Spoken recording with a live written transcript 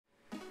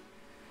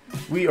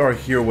We are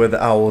here with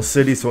Owl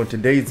City, so in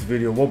today's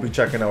video we'll be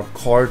checking out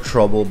Car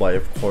Trouble by,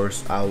 of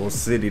course, Owl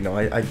City. Now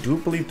I do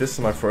believe this is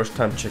my first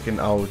time checking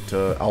out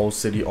Owl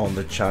City on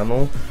the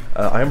channel.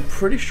 I'm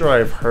pretty sure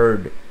I've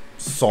heard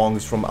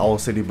songs from Owl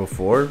City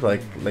before,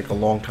 like a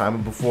long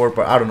time before,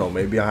 but I don't know,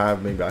 maybe I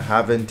have, maybe I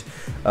haven't.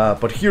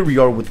 But here we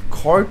are with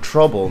Car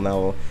Trouble.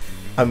 Now,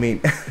 I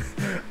mean,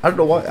 I don't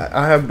know what,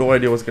 I have no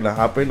idea what's gonna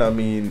happen. I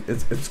mean,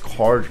 it's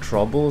Car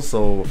Trouble,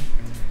 so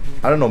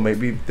I don't know,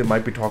 maybe they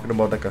might be talking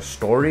about like a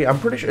story. I'm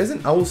pretty sure,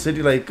 isn't Owl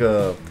City like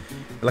a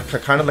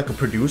kind of like a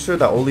producer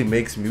that only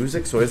makes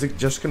music? So is it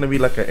just gonna be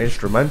like an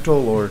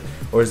instrumental, or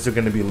is there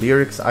gonna be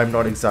lyrics? I'm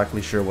not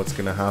exactly sure what's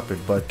gonna happen,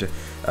 but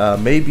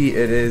maybe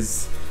it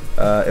is.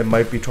 It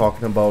might be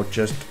talking about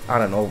just, I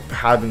don't know,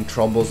 having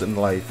troubles in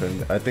life,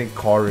 and I think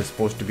Car is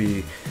supposed to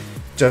be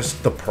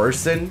just the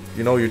person,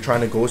 you know, you're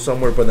trying to go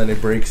somewhere but then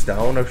it breaks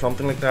down or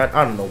something like that.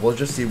 I don't know, we'll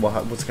just see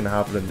what's gonna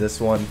happen in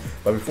this one.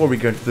 But before we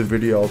get into the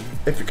video,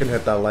 if you can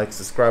hit that like,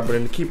 subscribe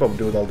button to keep up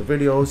with all the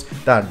videos,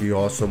 that'd be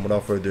awesome.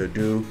 Without further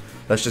ado,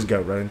 let's just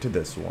get right into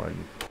this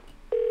one.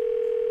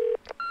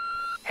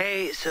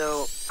 Hey,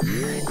 so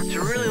it's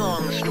a really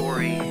long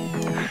story,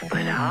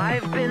 but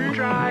I've been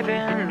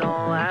driving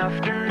all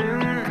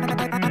afternoon.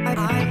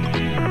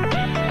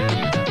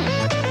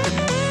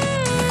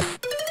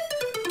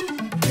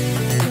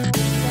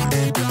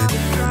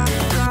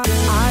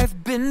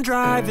 I've been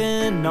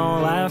driving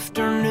all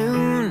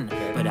afternoon,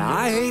 but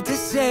I hate to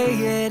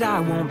say it, I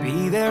won't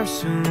be there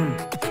soon.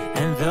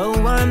 And though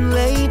I'm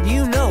late,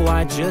 you know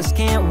I just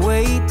can't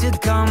wait to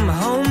come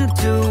home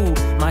to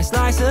my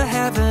slice of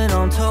heaven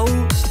on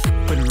toast.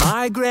 But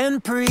my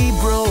Grand Prix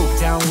broke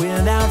down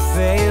without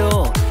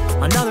fail,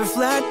 another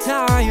flat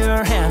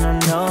tire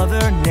and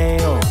another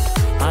nail.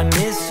 I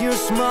miss your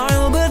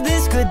smile, but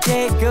this could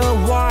take a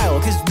while,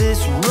 'cause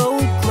this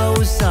road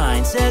closed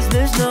sign says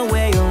there's no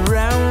way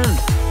around.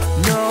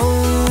 No,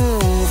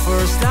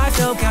 first I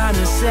felt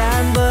kinda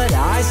sad, but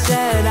I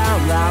said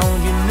out loud,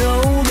 you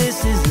know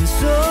this isn't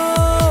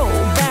so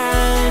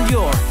bad.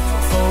 Your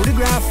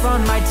photograph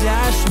on my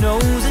dash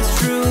knows it's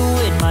true.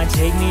 It might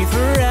take me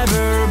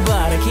forever,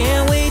 but I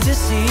can't wait to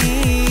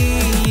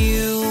see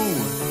you.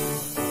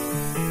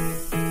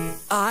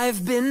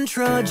 I've been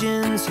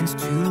trudging since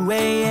 2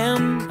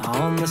 AM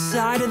on the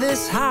side of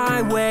this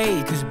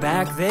highway, 'cause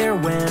back there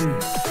when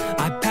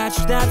I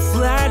patched that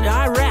flat,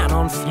 I ran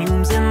on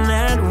fumes, and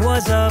that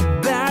was a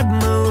bad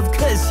move,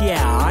 'cause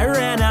yeah, I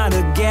ran out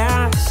of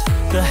gas.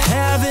 The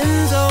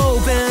heavens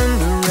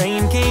opened, the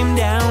rain came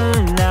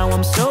down. Now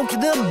I'm soaked to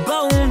the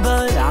bone,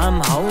 but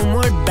I'm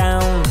homeward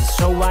bound.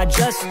 So I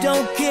just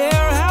don't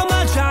care how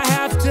much I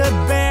have to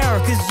bear,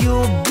 'cause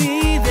you'll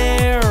be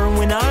there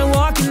when I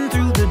walk in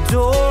through the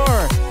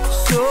door.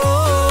 So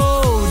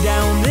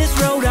down this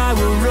road I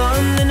will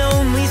run, and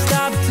only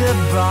stop to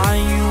buy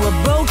you a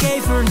bouquet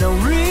for no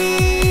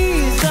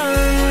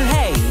reason.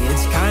 Hey,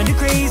 it's kinda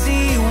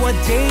crazy what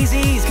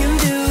daisies can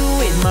do.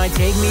 It might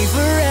take me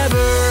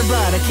forever,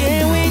 but I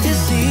can't wait to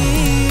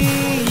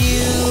see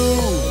you.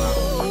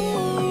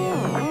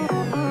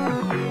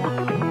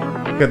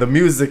 Okay, the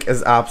music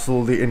is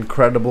absolutely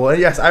incredible, and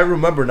yes, I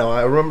remember now.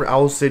 I remember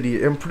Owl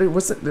City. And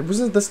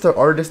wasn't this the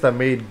artist that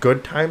made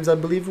Good Times? I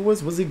believe it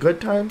was. Was he Good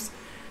Times?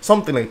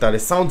 Something like that.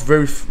 It sounds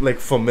very like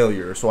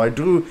familiar, so I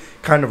do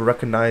kind of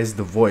recognize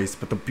the voice.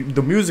 But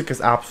the music is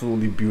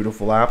absolutely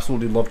beautiful. I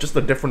absolutely love just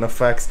the different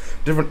effects,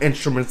 different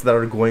instruments that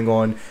are going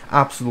on.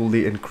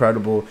 Absolutely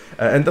incredible.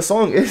 And the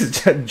song is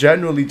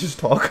generally just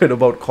talking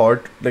about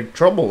car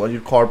trouble,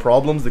 your car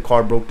problems. The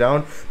car broke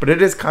down, but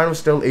it is kind of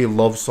still a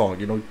love song.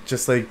 You know,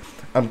 just like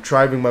I'm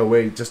driving my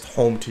way just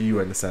home to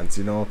you in a sense.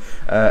 You know,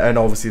 and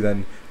obviously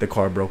then the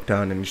car broke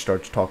down, and he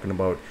starts talking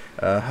about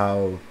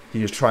how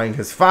he is trying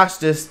his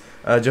fastest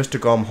just to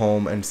come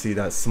home and see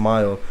that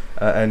smile,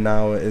 and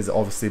now is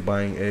obviously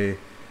buying a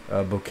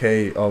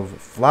bouquet of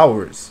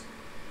flowers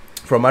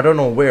from I don't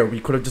know where. We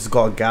could have just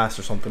got gas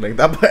or something like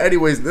that. But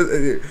anyways,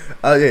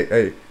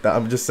 hey,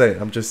 I'm just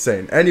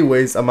saying.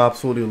 Anyways, I'm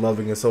absolutely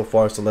loving it so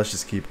far, so let's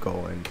just keep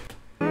going.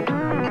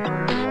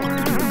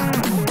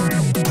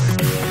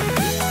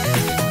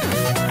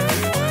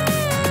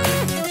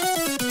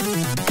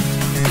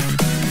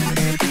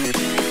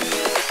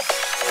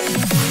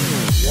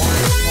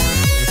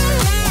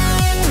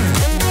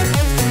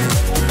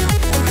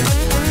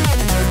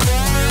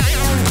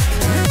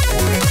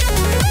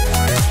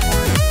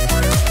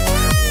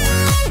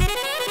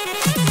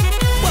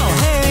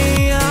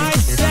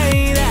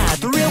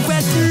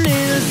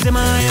 Am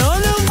I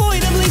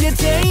unavoidably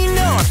detained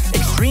or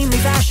extremely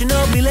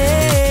fashionably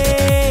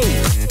late?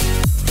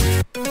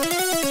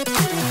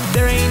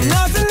 There ain't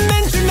nothing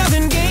mentioned,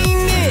 nothing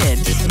gained.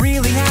 It just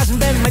really hasn't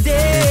been my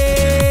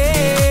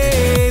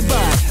day,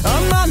 but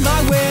I'm on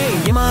my way.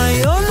 Am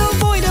I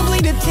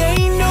unavoidably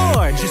detained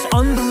or just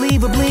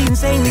unbelievably,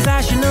 insanely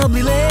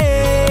fashionably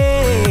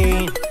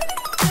late?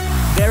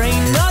 There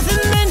ain't nothing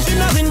mentioned,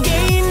 nothing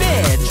gained.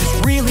 It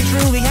just really,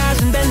 truly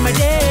hasn't been my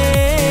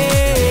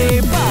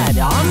day, but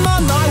I'm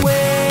on my way.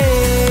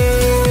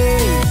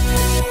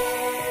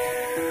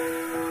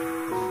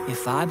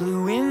 If I I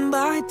blew in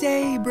by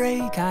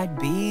daybreak, I'd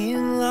be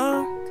in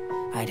luck.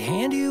 I'd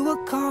hand you a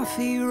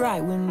coffee right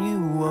when you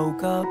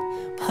woke up.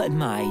 But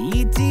my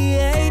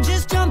ETA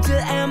just jumped to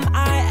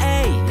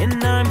MIA,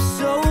 and I'm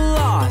so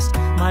lost,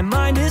 my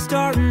mind is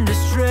starting to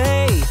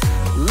stray.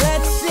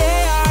 Let's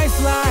say I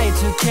fly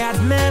to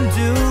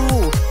Kathmandu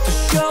to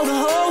show the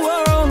whole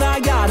world I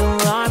got a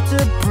lot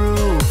to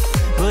prove.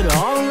 But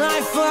all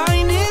I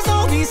find is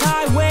all these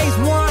highways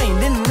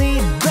wind and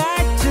lead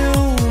back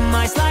to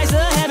my slice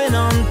of heaven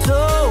on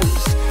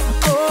toast.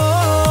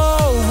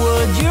 Oh,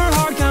 would your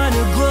heart kind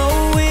of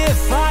glow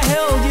if I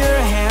held your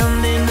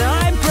hand and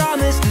I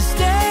promised to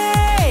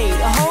stay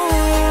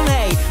home?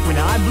 Hey, when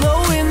I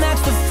blow in,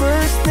 that's the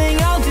first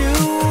thing I'll do.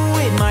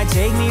 It might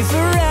take me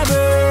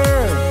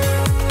forever.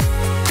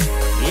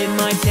 It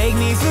might take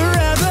me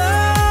forever,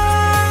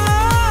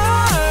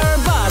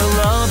 but I'll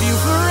love you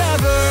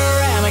forever,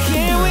 and I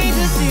can't wait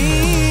to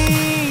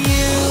see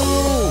you.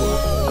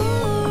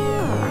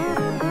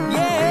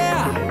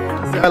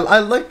 Yeah. I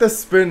like the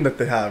spin that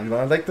they have, you know.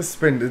 I like the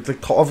spin. It's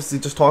like obviously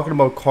just talking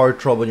about car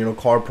trouble, you know,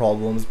 car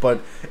problems,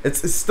 but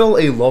it's still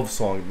a love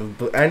song.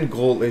 The end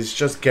goal is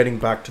just getting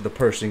back to the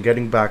person,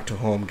 getting back to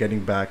home,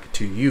 getting back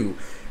to you.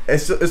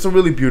 It's a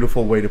really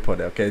beautiful way to put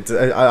it. Okay,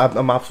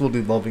 I'm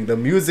absolutely loving the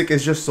music.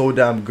 Is just so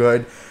damn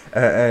good,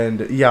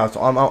 and yeah, so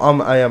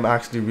I am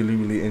actually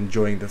really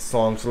enjoying the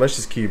song. So let's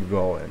just keep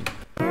going.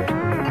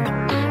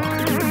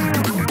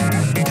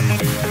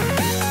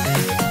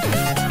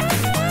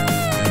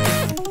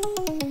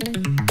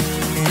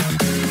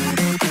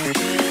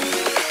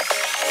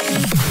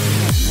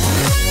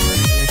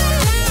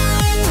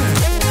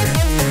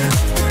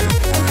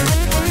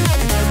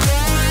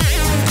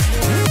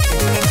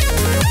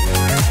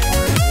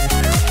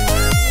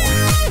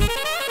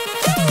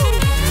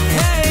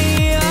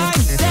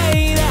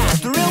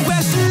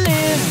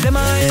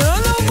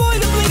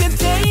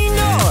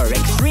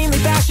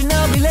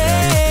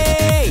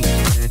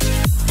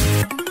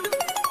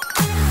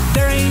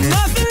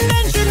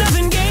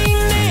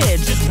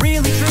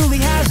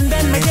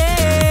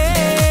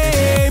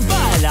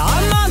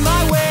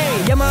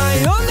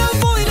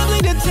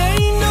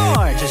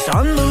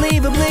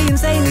 Unbelievably,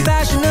 insanely,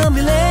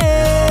 fashionably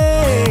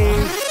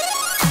late.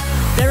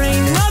 There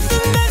ain't nothing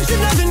ventured,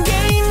 nothing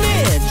gained.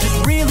 It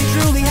just really,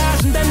 truly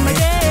hasn't been my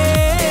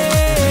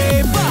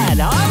day. But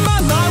I'm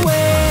on my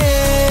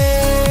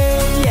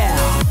way, yeah.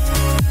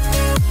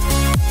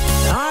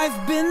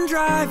 I've been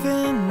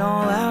driving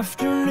all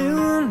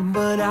afternoon,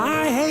 but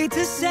I hate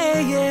to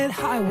say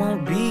it, I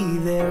won't be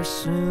there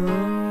soon.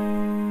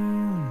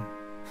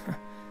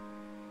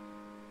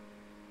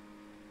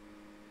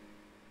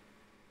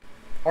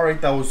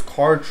 Alright, that was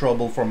Car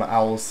Trouble from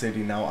Owl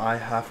City. Now I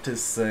have to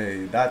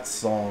say that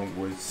song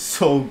was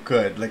so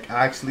good. Like,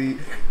 actually,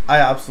 I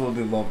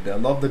absolutely loved it. I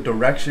love the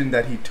direction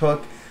that he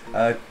took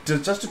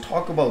just to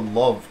talk about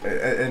love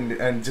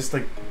and just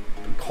like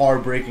car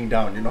breaking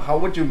down. You know, how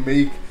would you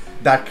make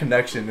that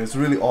connection? It's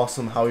really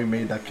awesome how he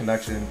made that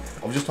connection.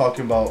 I was just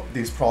talking about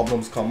these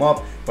problems come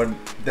up, but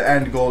the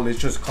end goal is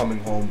just coming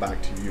home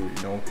back to you,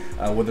 you know.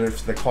 Whether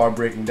it's the car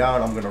breaking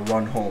down, I'm gonna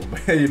run home.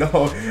 You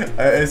know,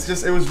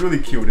 it was really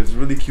cute. It's a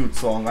really cute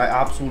song. I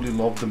absolutely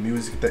love the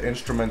music. The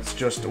instruments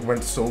just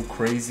went so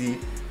crazy.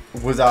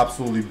 It was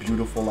absolutely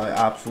beautiful. I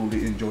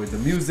absolutely enjoyed the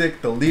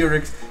music, the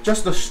lyrics,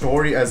 just the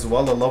story as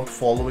well. I loved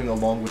following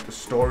along with the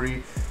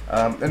story,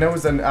 and it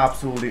was an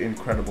absolutely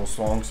incredible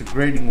song. So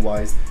grading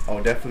wise, I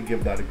would definitely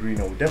give that a green.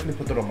 I would definitely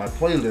put that on my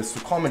playlist. So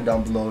comment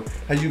down below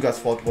how you guys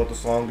felt about the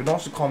song, and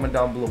also comment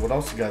down below what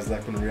else you guys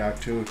like to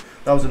react to.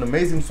 That was an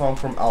amazing song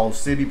from Owl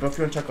City, but if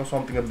you want to check out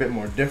something a bit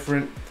more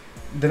different,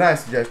 then I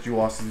suggest you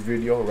watch this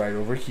video right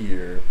over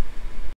here.